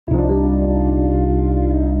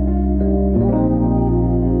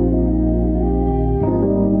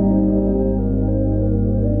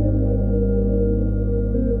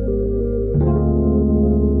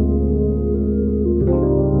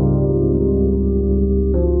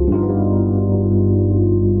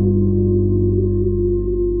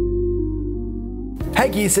Hey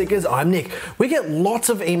Gear Seekers, I'm Nick. We get lots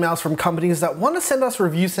of emails from companies that want to send us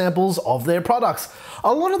review samples of their products.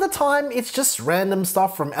 A lot of the time it's just random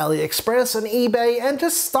stuff from AliExpress and eBay and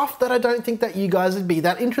just stuff that I don't think that you guys would be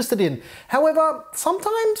that interested in. However,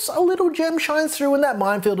 sometimes a little gem shines through in that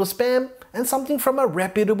minefield of spam and something from a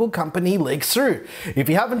reputable company leaks through. If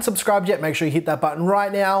you haven't subscribed yet, make sure you hit that button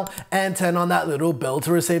right now and turn on that little bell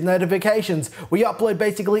to receive notifications. We upload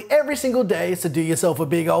basically every single day, so do yourself a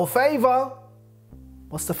big old favor.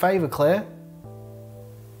 What's the favor, Claire?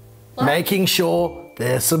 What? Making sure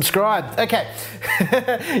they're subscribed. Okay,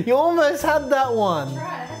 you almost had that one. Right,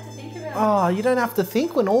 I had to think about it. Oh, you don't have to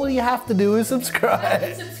think when all you have to do is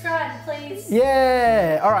subscribe. Subscribe, please.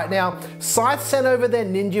 Yeah. All right, now, Scythe sent over their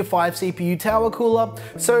Ninja 5 CPU tower cooler,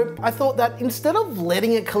 so I thought that instead of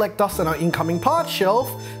letting it collect dust on our incoming parts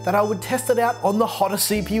shelf, that I would test it out on the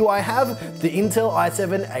hottest CPU I have, the Intel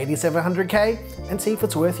i7-8700K, and see if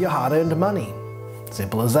it's worth your hard-earned money.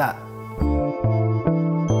 Simple as that.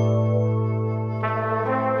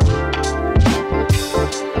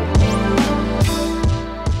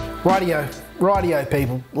 Rightio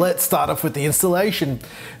people, let's start off with the installation.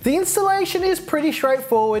 The installation is pretty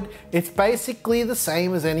straightforward. It's basically the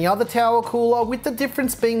same as any other tower cooler, with the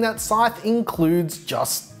difference being that Scythe includes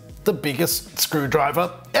just the biggest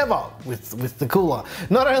screwdriver ever with the cooler.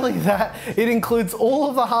 Not only that, it includes all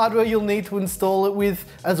of the hardware you'll need to install it with,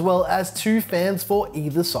 as well as 2 fans for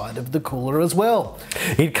either side of the cooler as well.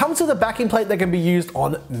 It comes with a backing plate that can be used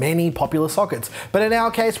on many popular sockets, but in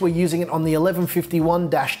our case we're using it on the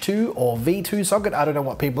 1151-2 or V2 socket. I don't know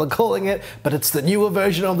what people are calling it, but it's the newer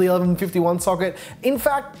version of the 1151 socket. In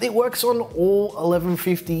fact, it works on all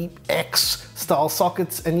 1150X style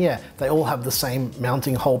sockets, and yeah, they all have the same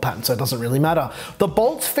mounting hole pattern, so it doesn't really matter. The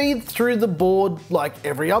bolts feed through the board like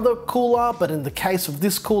every other cooler, but in the case of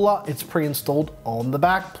this cooler, it's pre-installed on the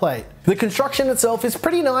back plate. The construction itself is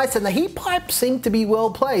pretty nice and the heat pipes seem to be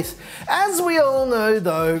well placed. As we all know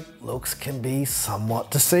though, looks can be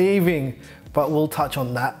somewhat deceiving, but we'll touch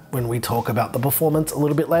on that when we talk about the performance a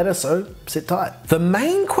little bit later, so sit tight. The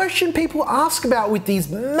main question people ask about with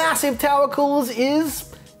these massive tower coolers is,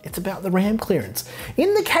 it's about the RAM clearance.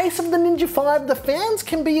 In the case of the Ninja 5, the fans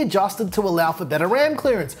can be adjusted to allow for better RAM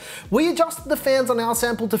clearance. We adjusted the fans on our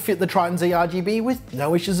sample to fit the Triton Z RGB with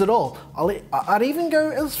no issues at all. I'd even go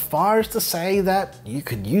as far as to say that you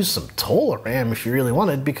could use some taller RAM if you really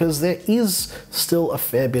wanted, because there is still a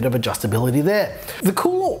fair bit of adjustability there. The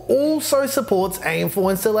cooler also supports AM4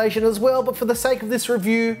 installation as well, but for the sake of this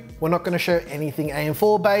review, we're not going to show anything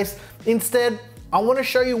AM4 based. Instead, I want to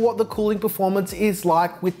show you what the cooling performance is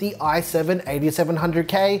like with the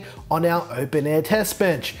i7-8700K on our open air test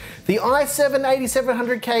bench. The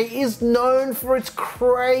i7-8700K is known for its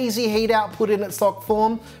crazy heat output in its stock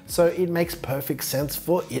form, so it makes perfect sense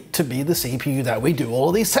for it to be the CPU that we do all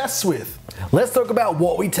of these tests with. Let's talk about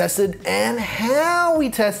what we tested and how we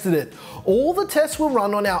tested it. All the tests were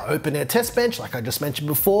run on our open air test bench, like I just mentioned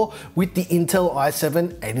before, with the Intel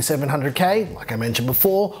i7-8700K, like I mentioned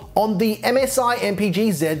before, on the MSI MPG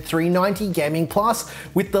Z390 Gaming Plus,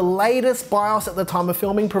 with the latest BIOS at the time of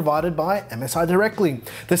filming provided by MSI directly.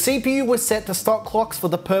 The CPU was set to stock clocks for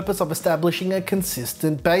the purpose of establishing a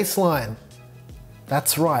consistent baseline.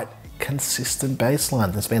 That's right, consistent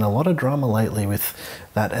baseline. There's been a lot of drama lately with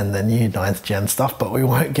that and the new 9th gen stuff, but we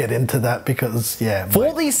won't get into that because, yeah.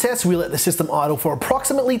 For these tests, we let the system idle for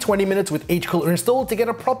approximately 20 minutes with each cooler installed to get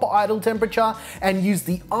a proper idle temperature, and use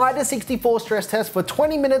the IDA64 stress test for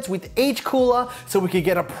 20 minutes with each cooler so we could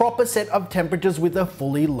get a proper set of temperatures with a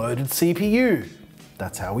fully loaded CPU.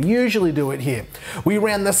 That's how we usually do it here. We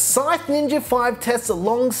ran the Scythe Ninja 5 tests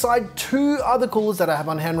alongside 2 other coolers that I have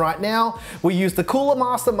on hand right now. We used the Cooler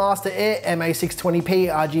Master Master Air MA620P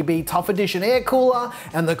RGB Tough Edition Air Cooler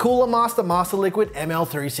and the Cooler Master Master Liquid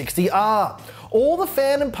ML360R. All the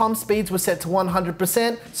fan and pump speeds were set to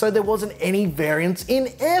 100%, so there wasn't any variance in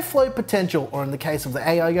airflow potential, or in the case of the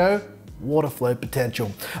AIO, water flow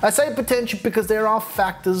potential. I say potential because there are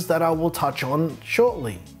factors that I will touch on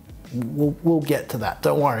shortly. We'll get to that,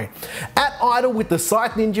 don't worry. At idle with the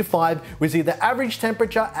Scythe Ninja 5, we see the average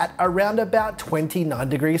temperature at around about 29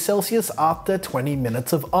 degrees Celsius after 20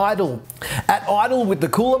 minutes of idle. At idle with the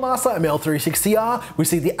Cooler Master ML360R, we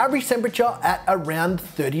see the average temperature at around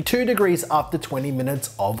 32 degrees after 20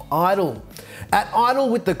 minutes of idle. At idle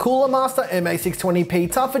with the Cooler Master MA620P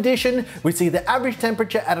Tough Edition, we see the average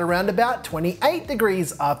temperature at around about 28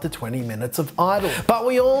 degrees after 20 minutes of idle. But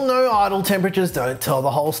we all know idle temperatures don't tell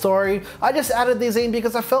the whole story. I just added these in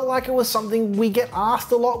because I felt like it was something we get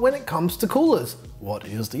asked a lot when it comes to coolers. What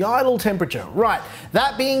is the idle temperature? Right,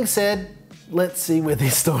 that being said, let's see where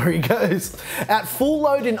this story goes. At full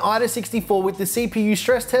load in IDA 64 with the CPU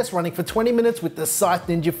stress test running for 20 minutes with the Scythe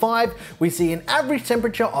Ninja 5, we see an average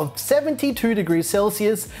temperature of 72 degrees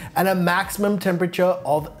Celsius and a maximum temperature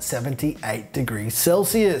of 78 degrees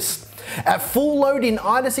Celsius. At full load in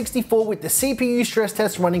IDA 64 with the CPU stress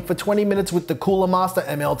test running for 20 minutes with the Cooler Master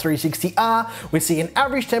ML360R, we see an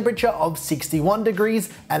average temperature of 61 degrees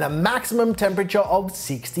and a maximum temperature of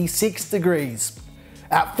 66 degrees.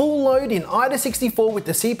 At full load in IDA 64 with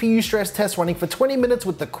the CPU stress test running for 20 minutes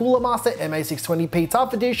with the Cooler Master MA620P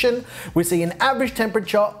Tough Edition, we see an average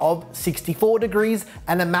temperature of 64 degrees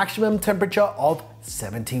and a maximum temperature of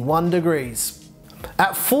 71 degrees.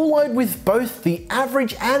 At full load with both the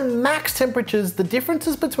average and max temperatures, the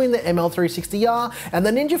differences between the ML360R and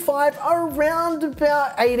the Ninja 5 are around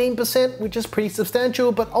about 18%, which is pretty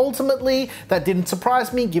substantial, but ultimately that didn't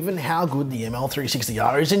surprise me given how good the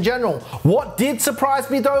ML360R is in general. What did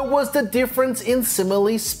surprise me though was the difference in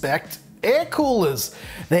similarly spec'd air coolers.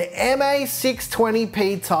 The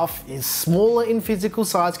MA620P Tough is smaller in physical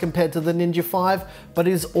size compared to the Ninja 5, but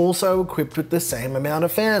is also equipped with the same amount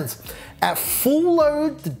of fans. At full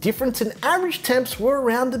load, the difference in average temps were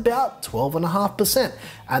around about 12.5%,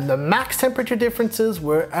 and the max temperature differences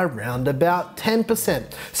were around about 10%.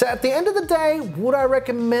 So at the end of the day, would I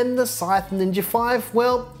recommend the Scythe Ninja 5?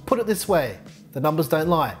 Well, put it this way, the numbers don't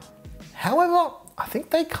lie. However, I think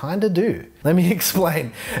they kinda do. Let me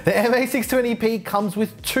explain. The MA620P comes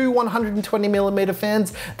with two 120mm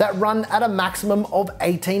fans that run at a maximum of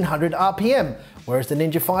 1800 RPM, whereas the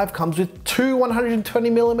Ninja 5 comes with two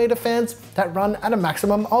 120mm fans that run at a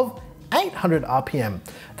maximum of 800 RPM.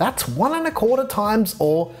 That's 1.25 times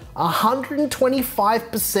or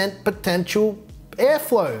 125% potential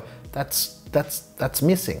airflow. That's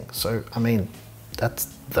missing. So, I mean, that's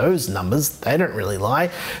those numbers, they don't really lie.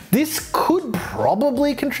 This could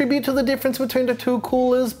probably contribute to the difference between the two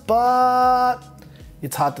coolers, but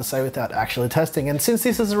it's hard to say without actually testing. And since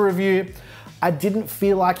this is a review, I didn't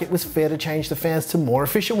feel like it was fair to change the fans to more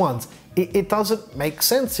efficient ones. It doesn't make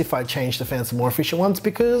sense if I change the fans to more efficient ones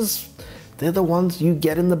because they're the ones you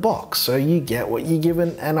get in the box. So you get what you're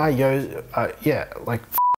given, and I don't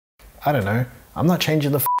know. I'm not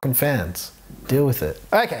changing the fucking fans. Deal with it.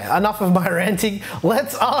 Okay, enough of my ranting.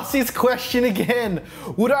 Let's ask this question again.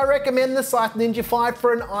 Would I recommend the Scythe Ninja 5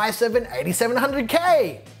 for an i7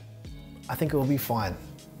 8700K? I think it will be fine.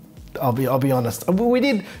 I'll be honest. We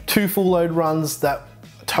did two full load runs that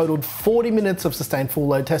totaled 40 minutes of sustained full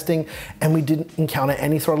load testing, and we didn't encounter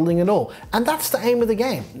any throttling at all. And that's the aim of the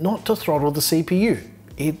game, not to throttle the CPU.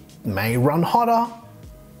 It may run hotter,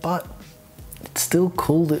 but it's still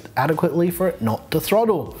cooled it adequately for it not to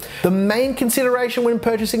throttle. The main consideration when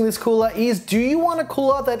purchasing this cooler is, do you want a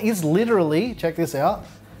cooler that is literally, check this out,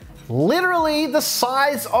 literally the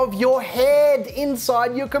size of your head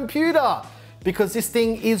inside your computer? Because this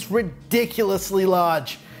thing is ridiculously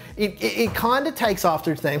large. It kind of takes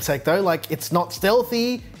after its namesake though, like it's not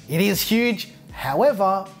stealthy, it is huge,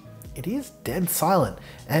 however, it is dead silent,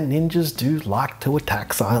 and ninjas do like to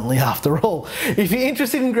attack silently after all. If you're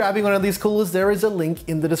interested in grabbing one of these coolers, there is a link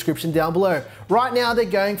in the description down below. Right now they're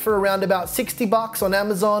going for around about 60 bucks on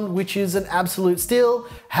Amazon, which is an absolute steal.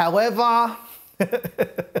 However,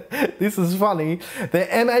 this is funny, the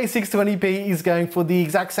MA620P is going for the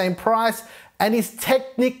exact same price and is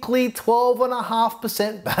technically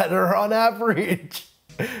 12.5% better on average.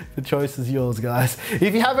 The choice is yours, guys.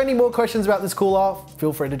 If you have any more questions about this cooler,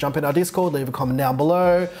 feel free to jump in our Discord, leave a comment down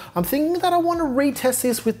below. I'm thinking that I want to retest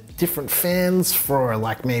this with different fans for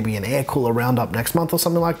like maybe an air cooler roundup next month or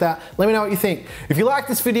something like that. Let me know what you think. If you like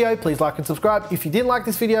this video, please like and subscribe. If you didn't like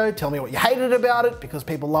this video, tell me what you hated about it, because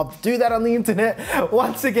people love to do that on the internet.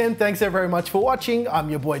 Once again, thanks so very much for watching.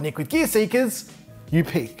 I'm your boy Nick with Gear Seekers. You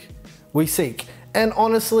peek, we seek. And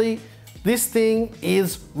honestly, this thing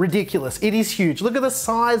is ridiculous. It is huge. Look at the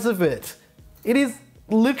size of it. It is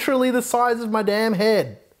literally the size of my damn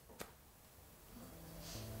head.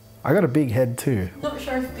 I got a big head too. Not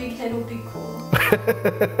sure if big head or big core.